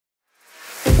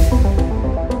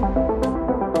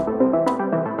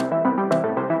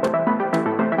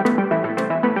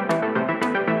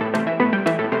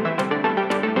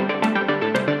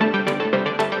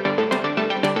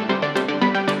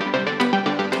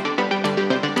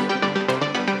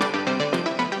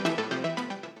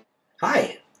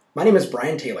Hi, my name is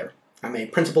Brian Taylor. I'm a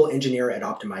principal engineer at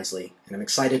Optimizely, and I'm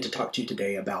excited to talk to you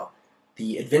today about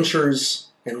the adventures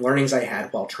and learnings I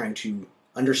had while trying to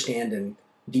understand and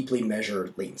deeply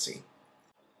measure latency.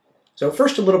 So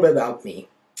first, a little bit about me.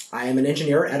 I am an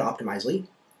engineer at Optimizely.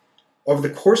 Over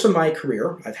the course of my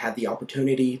career, I've had the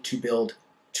opportunity to build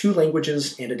 2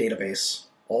 languages and a database,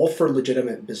 all for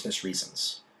legitimate business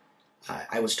reasons.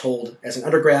 I was told as an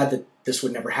undergrad that this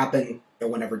would never happen, no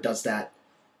one ever does that.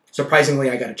 Surprisingly,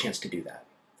 I got a chance to do that.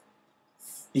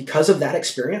 Because of that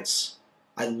experience,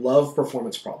 I love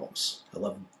performance problems. I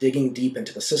love digging deep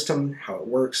into the system, how it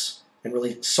works, and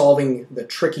really solving the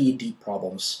tricky, deep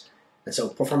problems. And so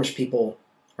performance people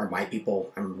are my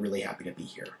people. I'm really happy to be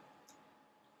here.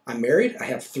 I'm married. I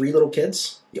have 3 little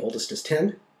kids. The oldest is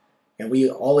 10. And we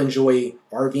all enjoy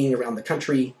RVing around the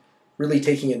country, really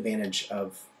taking advantage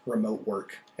of remote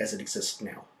work as it exists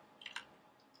now.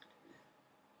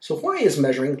 So why is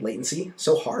measuring latency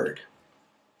so hard?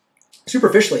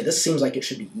 Superficially, this seems like it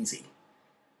should be easy.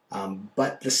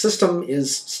 But the system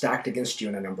is stacked against you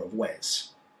in a number of ways.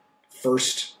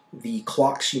 First, the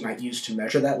clocks you might use to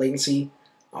measure that latency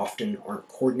often aren't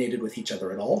coordinated with each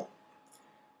other at all.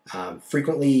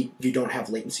 Frequently, you don't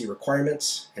have latency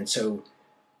requirements, and so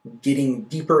getting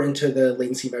deeper into the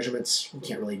latency measurements you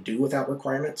can't really do without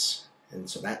requirements, and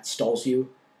so that stalls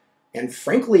you. And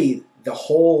frankly, the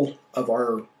whole of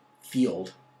our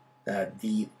field,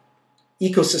 the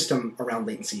ecosystem around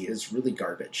latency is really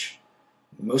garbage.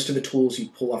 Most of the tools you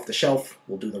pull off the shelf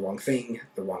will do the wrong thing,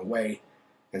 the wrong way,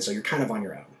 and so you're kind of on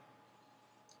your own.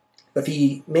 But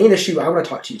the main issue I want to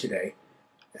talk to you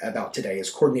about today is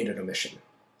coordinated omission.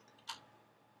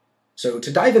 So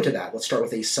to dive into that, let's start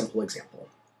with a simple example.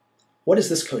 What is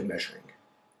this code measuring?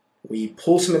 We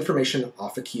pull some information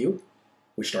off a queue,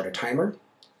 we start a timer,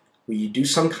 we do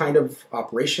some kind of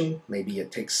operation, maybe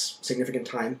it takes significant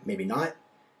time, maybe not,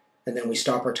 and then we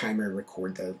stop our timer and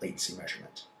record the latency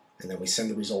measurement, and then we send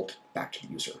the result back to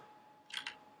the user.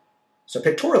 So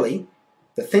pictorially,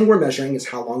 the thing we're measuring is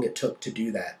how long it took to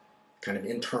do that kind of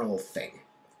internal thing.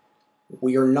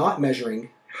 We are not measuring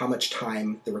how much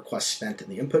time the request spent in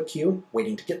the input queue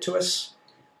waiting to get to us.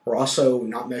 We're also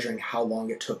not measuring how long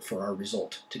it took for our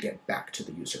result to get back to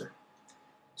the user.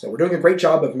 So we're doing a great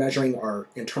job of measuring our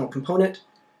internal component,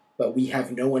 but we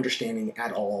have no understanding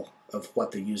at all of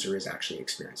what the user is actually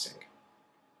experiencing.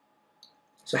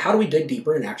 So how do we dig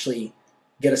deeper and actually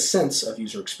get a sense of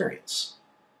user experience?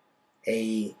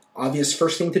 An obvious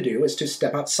first thing to do is to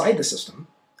step outside the system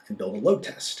and build a load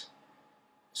test.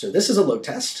 So this is a load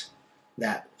test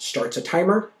that starts a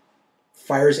timer,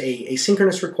 fires a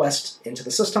asynchronous request into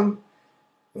the system,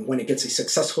 and when it gets a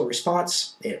successful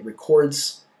response, it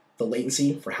records the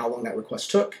latency for how long that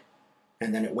request took,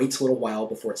 and then it waits a little while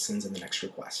before it sends in the next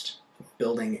request,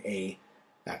 building a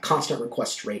constant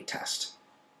request rate test.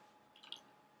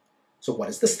 So what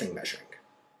is this thing measuring?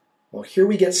 Well, here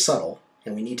we get subtle,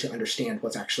 and we need to understand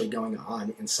what's actually going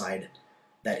on inside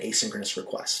that asynchronous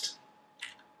request.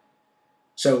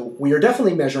 So we are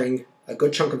definitely measuring a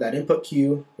good chunk of that input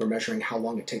queue. We're measuring how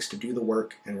long it takes to do the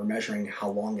work, and we're measuring how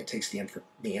long it takes the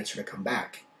answer to come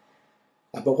back.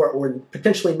 But what we're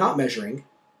potentially not measuring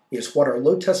is what our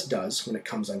load test does when it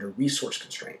comes under resource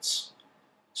constraints.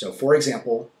 So for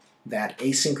example, that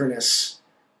asynchronous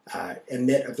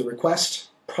emit of the request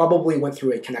probably went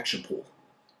through a connection pool.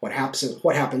 What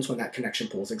happens when that connection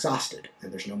pool is exhausted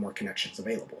and there's no more connections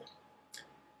available?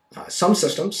 Some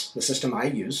systems, the system I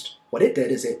used, what it did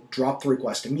is it dropped the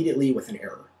request immediately with an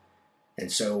error.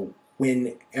 And so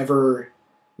whenever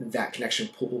that connection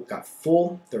pool got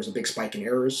full, there was a big spike in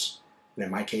errors. And in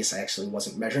my case, I actually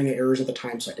wasn't measuring the errors at the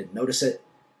time, so I didn't notice it.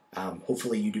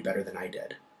 Hopefully you do better than I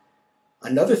did.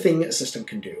 Another thing a system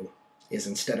can do is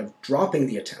instead of dropping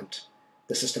the attempt,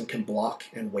 the system can block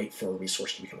and wait for a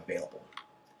resource to become available.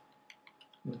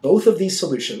 Both of these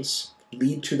solutions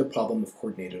lead to the problem of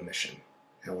coordinated omission.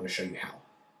 I want to show you how.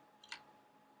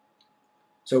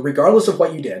 So regardless of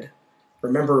what you did,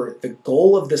 remember the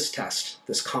goal of this test,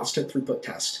 this constant throughput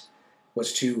test,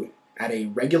 was to, at a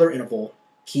regular interval,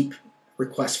 keep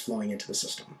requests flowing into the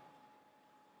system.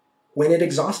 When it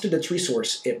exhausted its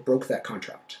resource, it broke that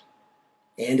contract,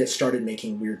 and it started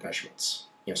making weird measurements.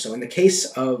 So in the case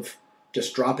of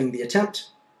just dropping the attempt,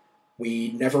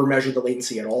 we never measured the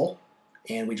latency at all,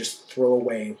 and we just throw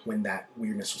away when that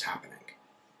weirdness was happening.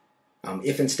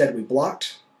 If instead we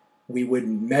blocked, we would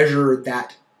measure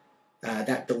that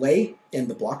delay in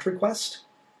the blocked request,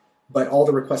 but all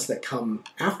the requests that come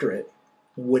after it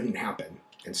wouldn't happen,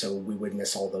 and so we would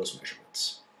miss all those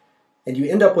measurements. And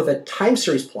you end up with a time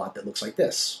series plot that looks like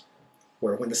this,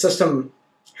 where when the system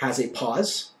has a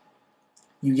pause,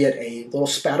 you get a little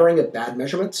spattering of bad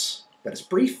measurements, but it's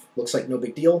brief, looks like no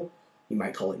big deal. You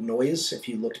might call it noise if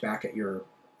you looked back at your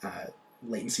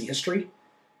latency history,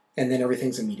 and then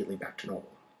everything's immediately back to normal.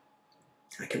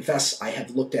 I confess I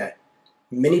have looked at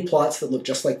many plots that look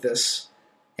just like this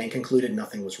and concluded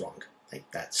nothing was wrong. Like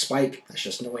that spike, that's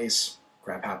just noise,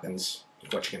 crap happens,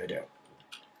 what you're going to do.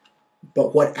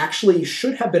 But what actually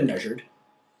should have been measured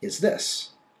is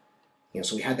this.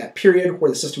 So we had that period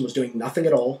where the system was doing nothing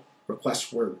at all,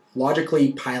 requests were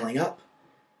logically piling up,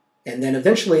 and then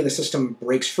eventually the system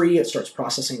breaks free, it starts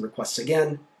processing requests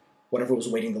again. Whatever was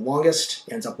waiting the longest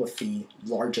ends up with the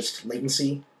largest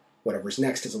latency. Whatever's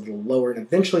next is a little lower, and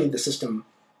eventually the system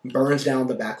burns down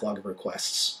the backlog of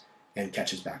requests and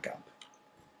catches back up.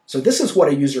 So this is what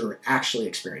a user actually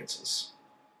experiences,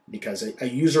 because a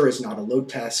user is not a load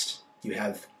test. You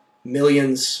have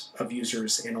millions of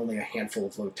users and only a handful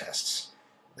of load tests.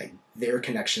 Like their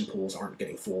connection pools aren't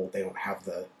getting full. They don't have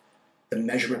the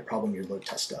measurement problem your load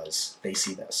test does. They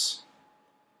see this.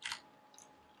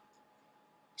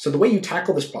 So the way you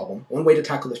tackle this problem, one way to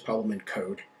tackle this problem in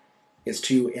code is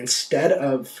to, instead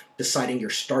of deciding your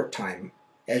start time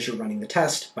as you're running the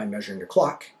test by measuring your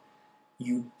clock,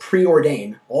 you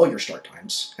preordain all your start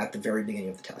times at the very beginning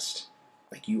of the test.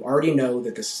 Like you already know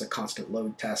that this is a constant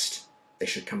load test. They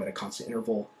should come at a constant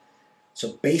interval.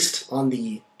 So based on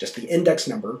just the index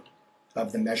number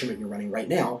of the measurement you're running right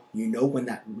now, you know when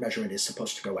that measurement is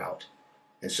supposed to go out.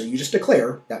 And so you just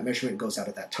declare that measurement goes out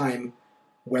at that time,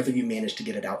 whether you manage to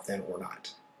get it out then or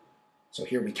not. So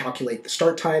here we calculate the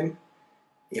start time.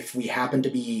 If we happen to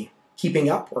be keeping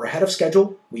up or ahead of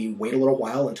schedule, we wait a little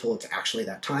while until it's actually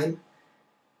that time.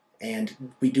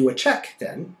 And we do a check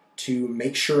then to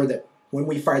make sure that when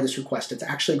we fire this request, it's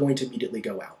actually going to immediately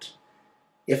go out.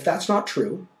 If that's not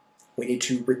true, we need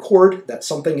to record that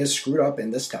something is screwed up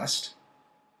in this test,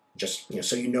 just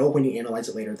so you know when you analyze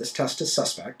it later, this test is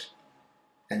suspect,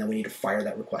 and then we need to fire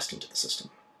that request into the system.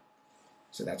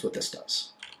 So that's what this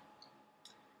does.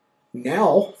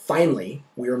 Now, finally,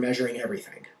 we are measuring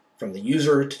everything. From the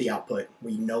user to the output,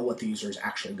 we know what the user is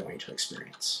actually going to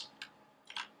experience.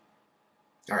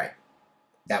 All right,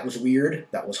 that was weird,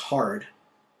 that was hard.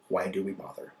 Why do we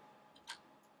bother?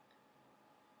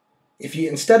 If you,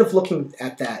 instead of looking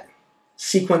at that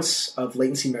sequence of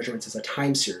latency measurements as a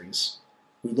time series,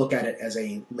 we look at it as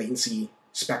a latency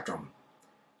spectrum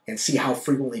and see how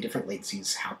frequently different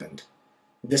latencies happened,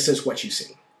 this is what you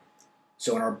see.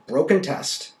 So in our broken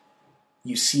test,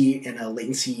 you see in a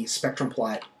latency spectrum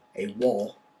plot a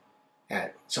wall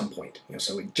at some point.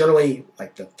 So generally,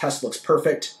 like the test looks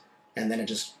perfect, and then it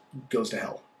just goes to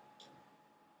hell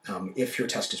if your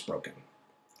test is broken.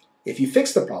 If you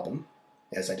fix the problem,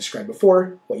 as I described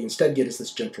before, what you instead get is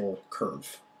this gentle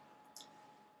curve.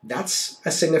 That's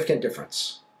a significant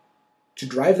difference. To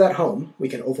drive that home, we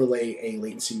can overlay a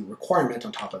latency requirement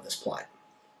on top of this plot.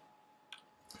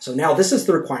 So now this is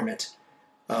the requirement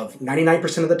of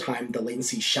 99% of the time the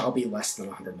latency shall be less than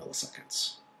 100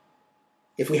 milliseconds.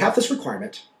 If we have this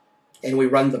requirement, and we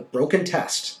run the broken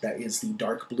test, that is the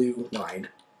dark blue line,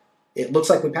 it looks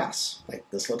like we pass. Like,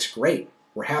 this looks great.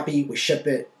 We're happy, we ship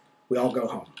it, we all go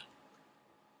home.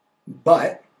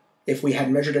 But if we had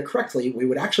measured it correctly, we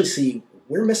would actually see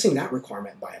we're missing that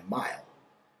requirement by a mile.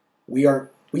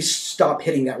 We stop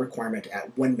hitting that requirement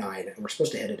at 1 9, and we're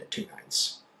supposed to hit it at 2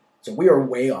 9s. So we are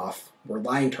way off. We're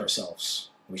lying to ourselves.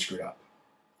 We screwed up.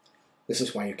 This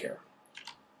is why you care.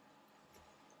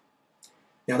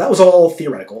 Now that was all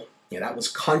theoretical. That was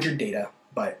conjured data,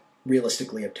 but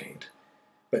realistically obtained.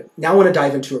 But now I want to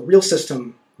dive into a real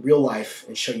system, real life,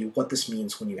 and show you what this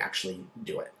means when you actually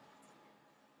do it.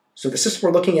 So the system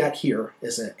we're looking at here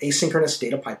is an asynchronous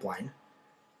data pipeline.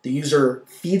 The user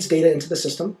feeds data into the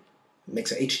system,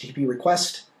 makes an HTTP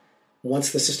request.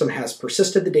 Once the system has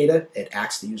persisted the data, it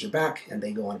acts the user back, and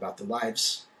they go on about their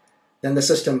lives. Then the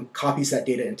system copies that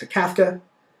data into Kafka.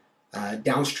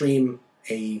 Downstream,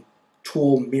 a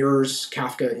tool mirrors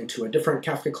Kafka into a different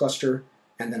Kafka cluster,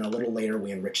 and then a little later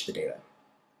we enrich the data.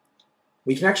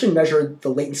 We can actually measure the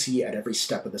latency at every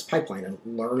step of this pipeline and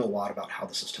learn a lot about how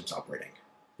the system's operating.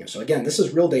 So again, this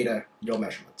is real data, real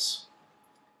measurements.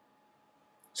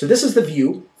 So this is the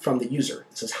view from the user.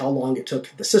 This is how long it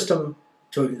took the system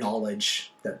to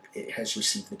acknowledge that it has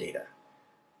received the data.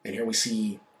 And here we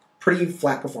see pretty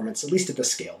flat performance, at least at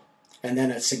this scale, and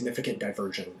then a significant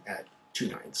diversion at 2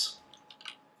 9s.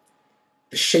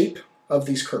 The shape of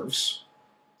these curves,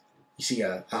 you see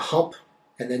a hump,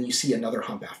 and then you see another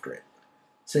hump after it.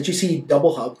 Since you see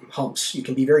double humps, you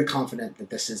can be very confident that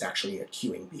this is actually a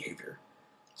queuing behavior.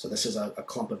 So this is a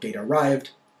clump of data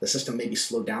arrived, the system maybe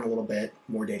slowed down a little bit,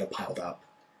 more data piled up.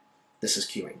 This is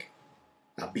queuing.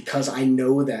 Because I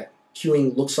know that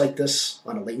queuing looks like this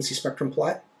on a latency spectrum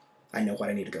plot, I know what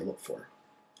I need to go look for.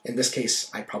 In this case,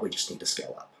 I probably just need to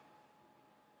scale up.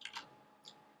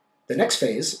 The next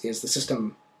phase is the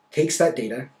system takes that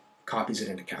data, copies it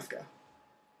into Kafka.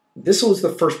 This was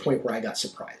the first point where I got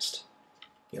surprised.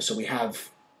 So we have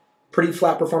pretty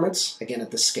flat performance, again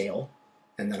at this scale,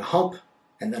 and then a hump,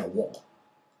 and then a wall.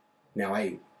 Now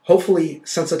I hopefully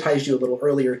sensitized you a little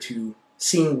earlier to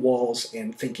seeing walls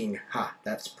and thinking,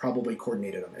 that's probably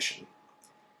coordinated omission.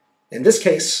 In this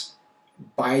case,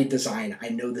 by design, I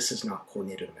know this is not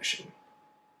coordinated omission.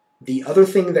 The other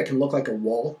thing that can look like a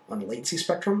wall on a latency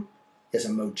spectrum is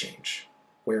a mode change,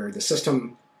 where the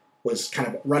system was kind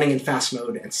of running in fast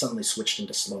mode and suddenly switched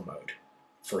into slow mode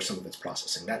for some of its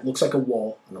processing. That looks like a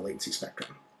wall on a latency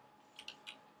spectrum.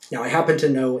 Now I happen to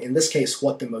know, in this case,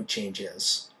 what the mode change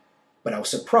is, but I was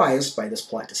surprised by this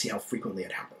plot to see how frequently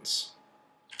it happens.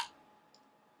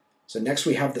 So next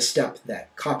we have the step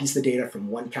that copies the data from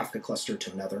one Kafka cluster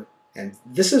to another, and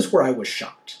this is where I was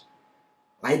shocked.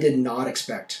 I did not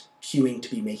expect queuing to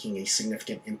be making a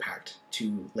significant impact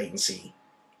to latency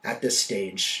at this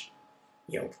stage,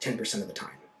 10% of the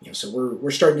time. So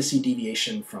we're starting to see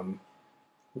deviation from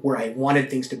where I wanted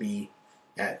things to be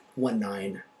at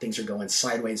 1.9. Things are going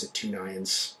sideways at 2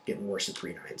 nines, getting worse at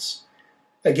 3 nines.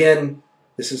 Again,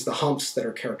 this is the humps that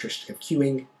are characteristic of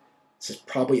queuing. This is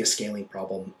probably a scaling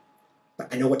problem.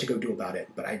 I know what to go do about it,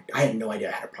 but I had no idea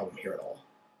I had a problem here at all.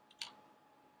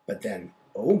 But then,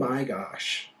 oh my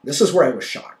gosh, this is where I was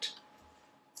shocked.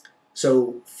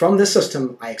 So from this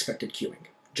system, I expected queuing,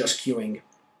 just queuing.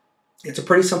 It's a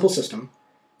pretty simple system.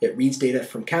 It reads data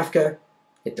from Kafka.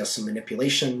 It does some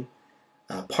manipulation.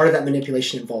 Part of that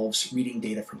manipulation involves reading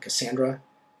data from Cassandra,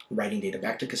 writing data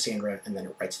back to Cassandra, and then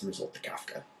it writes the result to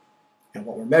Kafka. And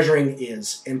what we're measuring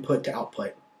is input to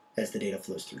output as the data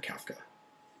flows through Kafka.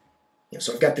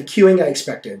 So I've got the queuing I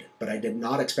expected, but I did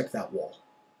not expect that wall.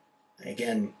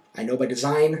 Again, I know by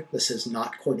design this is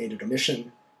not coordinated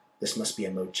omission. This must be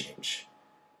a mode change.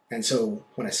 And so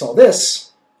when I saw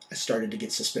this, I started to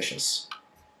get suspicious.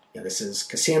 This is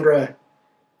Cassandra.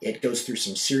 It goes through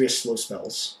some serious slow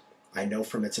spells. I know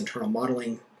from its internal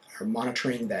modeling or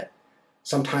monitoring that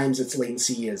sometimes its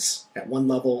latency is at one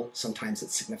level, sometimes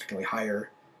it's significantly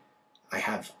higher. I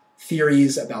have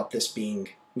theories about this being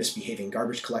misbehaving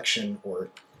garbage collection or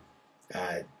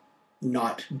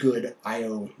not good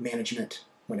I/O management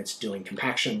when it's doing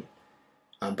compaction.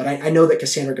 But I know that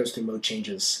Cassandra goes through mode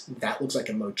changes. That looks like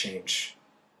a mode change.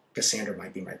 Cassandra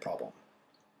might be my problem.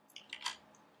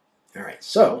 All right,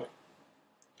 so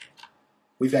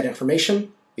we've got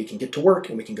information. We can get to work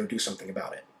and we can go do something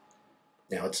about it.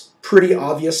 Now it's pretty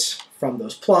obvious from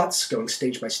those plots, going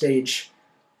stage by stage,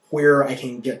 where I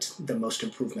can get the most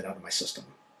improvement out of my system.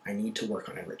 I need to work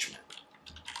on enrichment.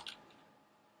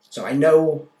 So I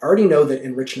already know that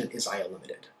enrichment is I/O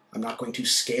limited. I'm not going to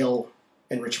scale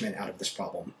enrichment out of this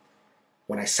problem.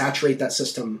 When I saturate that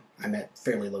system, I'm at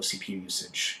fairly low CPU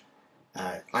usage.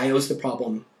 I/O is the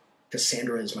problem.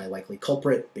 Cassandra is my likely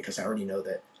culprit because I already know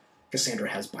that Cassandra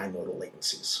has bimodal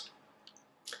latencies.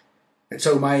 And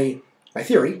so my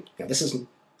theory, this is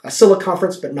a Scylla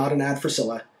conference but not an ad for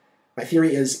Scylla, my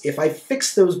theory is if I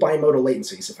fix those bimodal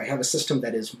latencies, if I have a system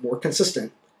that is more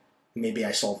consistent, maybe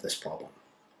I solve this problem.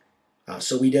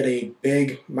 So we did a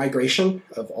big migration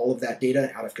of all of that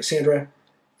data out of Cassandra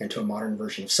into a modern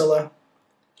version of Scylla,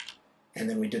 and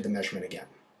then we did the measurement again.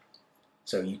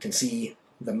 So you can see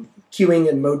the queuing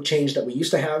and mode change that we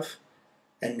used to have,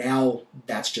 and now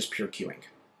that's just pure queuing.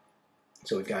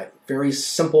 So we've got very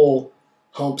simple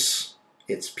humps.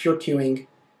 It's pure queuing.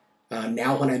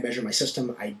 Now when I measure my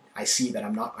system, I see that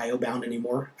I'm not I/O bound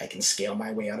anymore. I can scale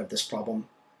my way out of this problem.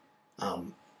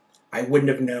 I wouldn't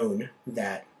have known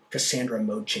that Cassandra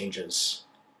mode changes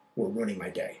were ruining my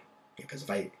day. Because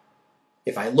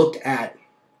if I looked at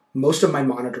most of my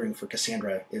monitoring for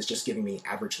Cassandra is just giving me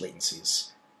average latencies.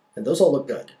 And those all look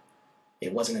good.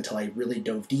 It wasn't until I really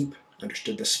dove deep,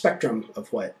 understood the spectrum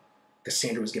of what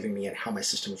Cassandra was giving me and how my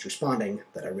system was responding,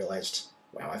 that I realized,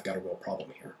 wow, I've got a real problem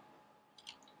here.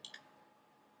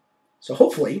 So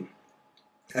hopefully,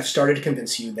 I've started to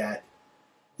convince you that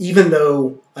even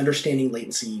though understanding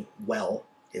latency well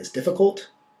is difficult,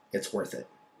 it's worth it.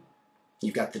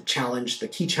 You've got the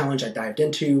key challenge I dived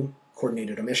into,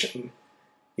 coordinated omission.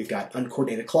 You've got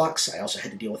uncoordinated clocks. I also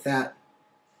had to deal with that.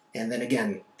 And then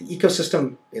again, the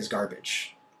ecosystem is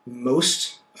garbage.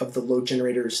 Most of the load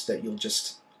generators that you'll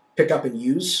just pick up and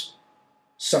use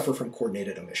suffer from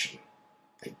coordinated omission.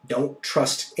 Don't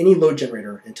trust any load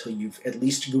generator until you've at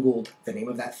least Googled the name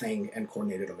of that thing and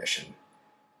coordinated omission,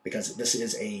 because this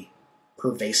is a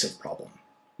pervasive problem.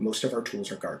 Most of our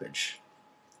tools are garbage.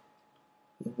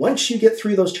 Once you get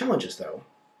through those challenges, though,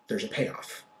 there's a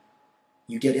payoff.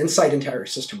 You get insight into how your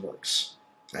system works.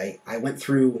 I went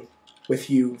through with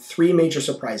you 3 major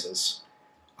surprises.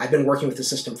 I've been working with the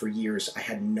system for years. I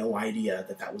had no idea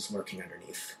that that was lurking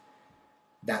underneath.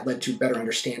 That led to better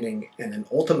understanding, and then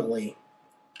ultimately,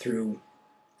 through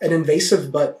an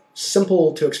invasive but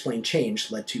simple to explain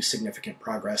change, led to significant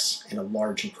progress and a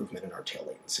large improvement in our tail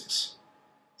latencies.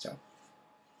 So,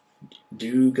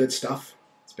 do good stuff.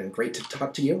 It's been great to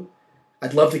talk to you.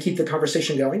 I'd love to keep the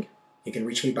conversation going. You can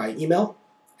reach me by email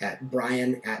at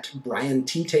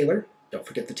brian@brianttaylor, don't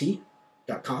forget the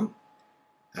T.com.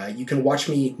 You can watch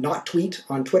me not tweet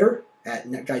on Twitter at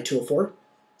netguy204.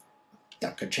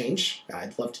 That could change.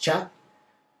 I'd love to chat.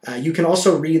 You can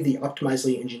also read the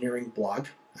Optimizely Engineering blog,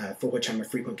 for which I'm a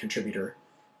frequent contributor,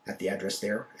 at the address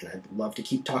there. And I'd love to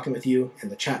keep talking with you in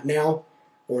the chat now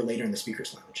or later in the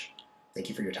speakers lounge. Thank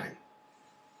you for your time.